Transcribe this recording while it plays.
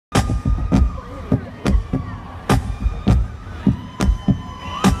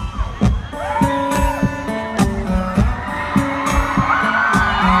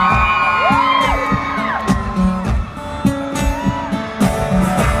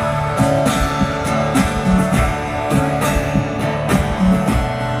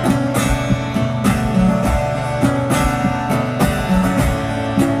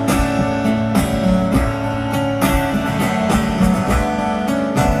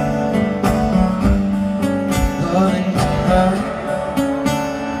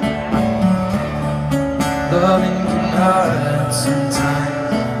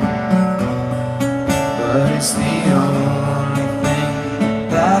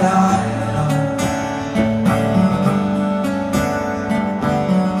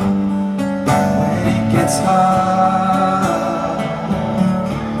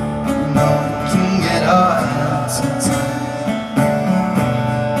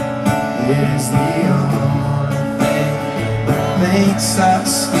It is the only thing that makes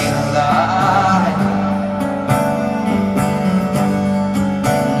us feel alive.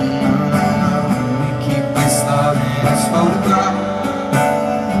 We keep this love in its photograph.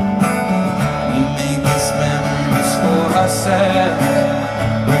 We make these memories for ourselves,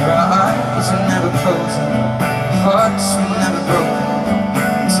 where our eyes are never closing, hearts are never broken,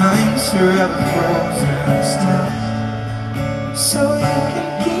 time's forever frozen still. So you can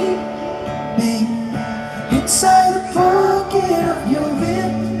keep me inside the pocket of your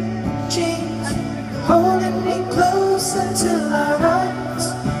ripped jeans, holding me close until our eyes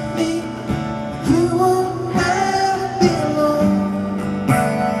meet. You won't ever be alone.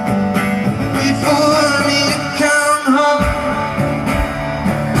 Wait for me to come home.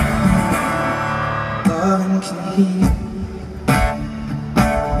 Loving can heal,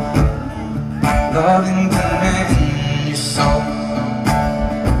 loving can mend your soul,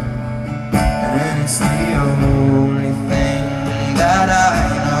 and it's the only thing that I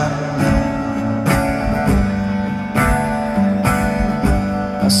know.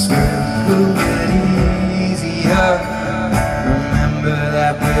 I swear it will get easier. Remember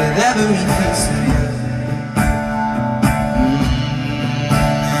that with every piece of you.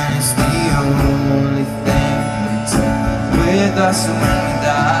 And it's the only thing that's with us when we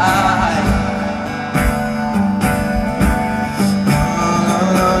die.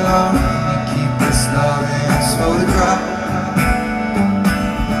 Photograph.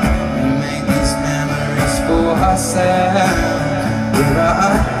 We make these memories for ourselves, where our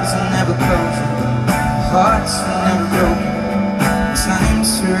eyes are never closing, hearts are never broken,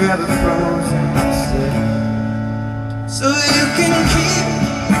 time's forever frozen still. So you can keep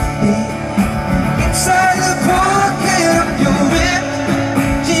me inside the pocket of your ripped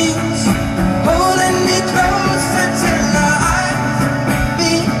jeans, holding me close until our eyes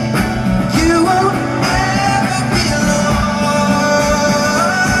meet. You won't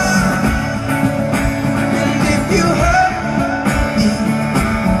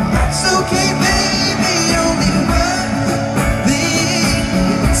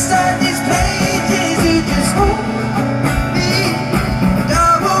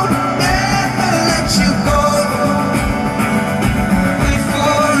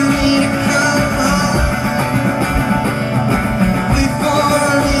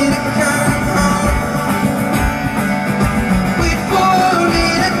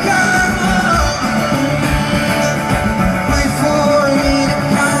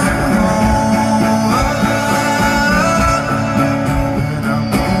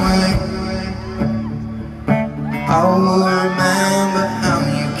I will remember how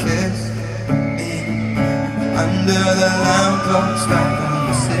you kissed me under the lamppost back on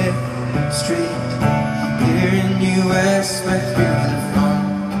the city street, here in US, right through the phone.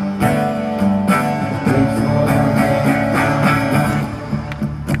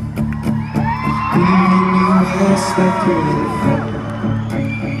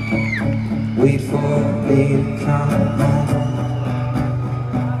 Wait for me to come home.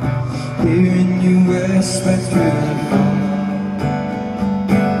 Here in US, right through the phone.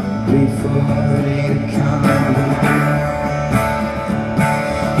 Wait for me to come home.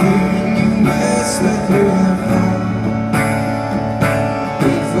 Here in US, right through the phone.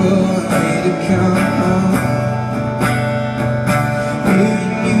 Wait for me to come home. Here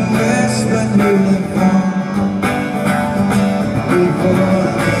in US, right through the phone. Wait for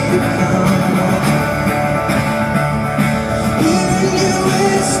me to come home. Here in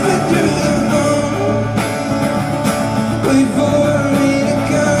US, right through the phone. Wait for me to come home. Here in US, right through the phone. Wait for me to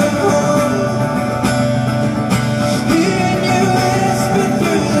come home. Here in US, right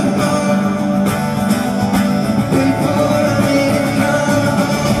through the phone. Wait for me to come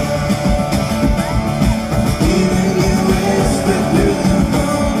home. Here in US, right through the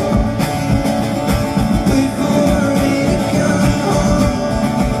phone. Wait for me to come home.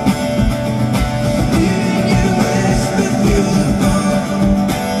 Here in US, right through the phone.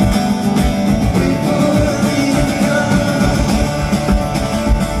 Wait for me to come home.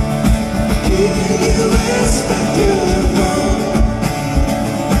 Here in US, right through the phone.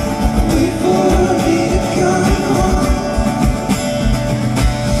 Wait for me to come home.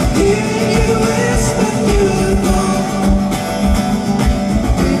 Here in US.